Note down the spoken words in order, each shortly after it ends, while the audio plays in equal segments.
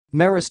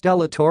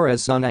Marestella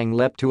Torres Sunang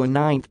leapt to a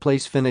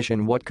ninth-place finish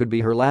in what could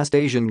be her last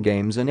Asian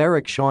Games, and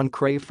Shawn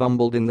Cray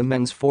fumbled in the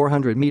men's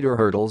 400-meter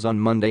hurdles on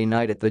Monday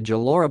night at the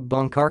Gelora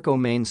Bung Karko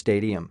main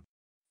stadium.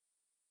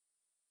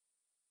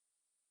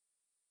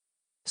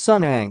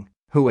 Sunang,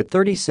 who at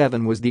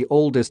 37 was the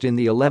oldest in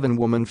the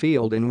 11-woman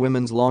field in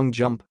women's long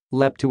jump,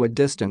 leapt to a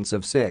distance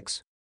of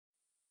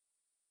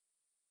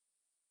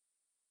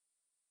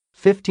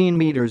 6.15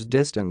 meters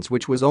distance,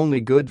 which was only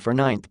good for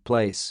ninth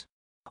place.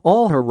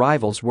 All her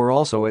rivals were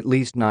also at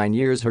least 9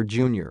 years her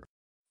junior.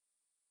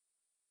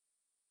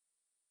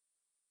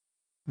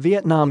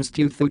 Vietnam's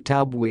Thiu Thu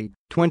Tao Bui,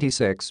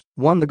 26,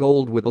 won the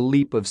gold with a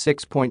leap of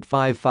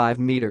 6.55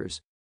 meters.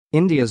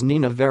 India's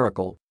Neena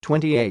Varakil,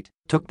 28,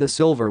 took the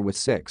silver with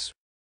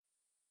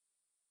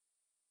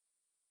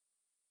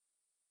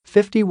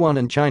 6.51,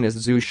 and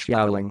China's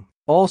Xiaoling,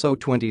 also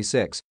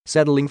 26,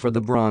 settling for the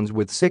bronze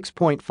with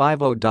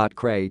 6.50.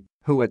 Cray,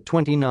 who at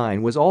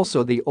 29 was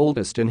also the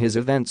oldest in his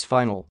event's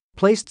final,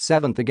 placed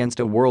 7th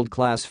against a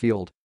world-class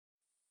field.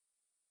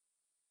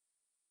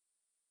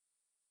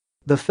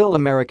 The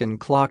Fil-American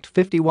clocked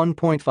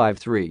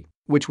 51.53,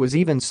 which was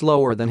even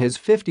slower than his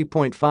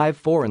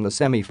 50.54 in the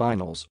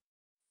semifinals.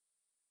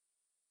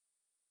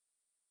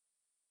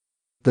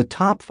 The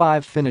top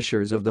 5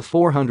 finishers of the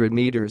 400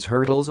 meters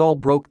hurdles all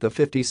broke the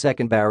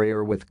 50-second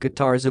barrier, with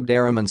Qatar's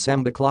Abderrahman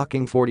Samba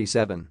clocking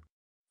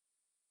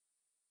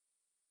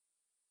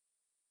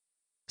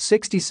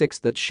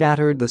 47.66 that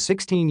shattered the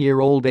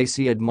 16-year-old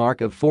ASEAN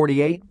mark of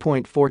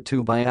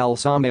 48.42 by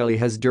Somaily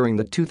Has during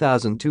the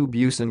 2002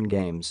 Busan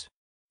Games.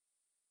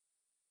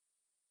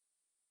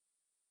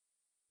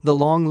 The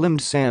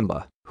long-limbed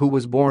Samba, who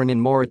was born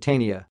in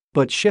Mauritania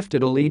but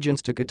shifted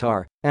allegiance to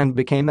Qatar and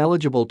became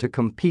eligible to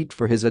compete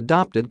for his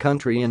adopted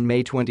country in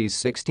May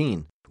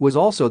 2016, was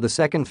also the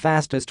second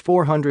fastest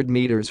 400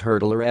 meters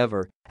hurdler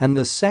ever and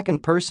the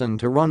second person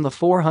to run the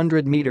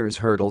 400 meters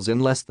hurdles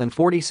in less than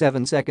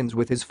 47 seconds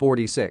with his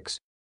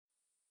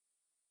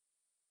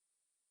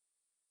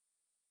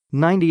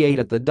 46.98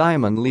 at the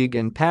Diamond League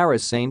in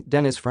Paris,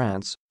 Saint-Denis,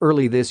 France,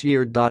 early this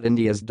year.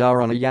 India's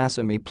Dharana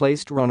Yasami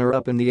placed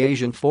runner-up in the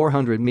Asian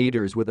 400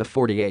 meters with a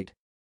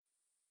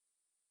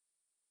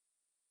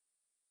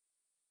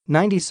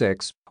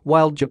 48.96,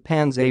 while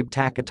Japan's Abe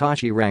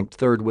Takatoshi ranked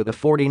third with a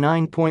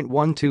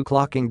 49.12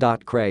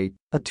 clocking. Cray,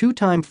 a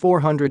two-time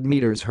 400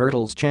 meters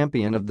hurdles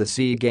champion of the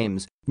SEA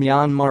Games,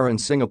 Myanmar and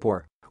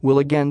Singapore, will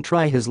again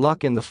try his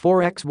luck in the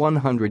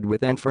 4x100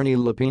 with Anthony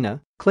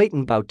Lapina,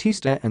 Clayton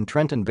Bautista and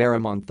Trenton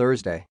Barham on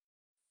Thursday.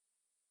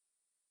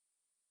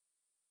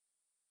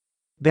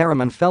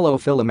 Barham and fellow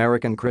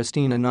Fil-American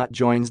Christina Knott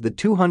joins the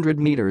 200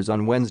 meters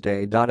on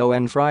Wednesday.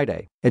 On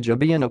Friday,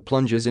 Ejabiana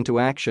plunges into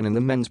action in the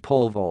men's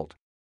pole vault.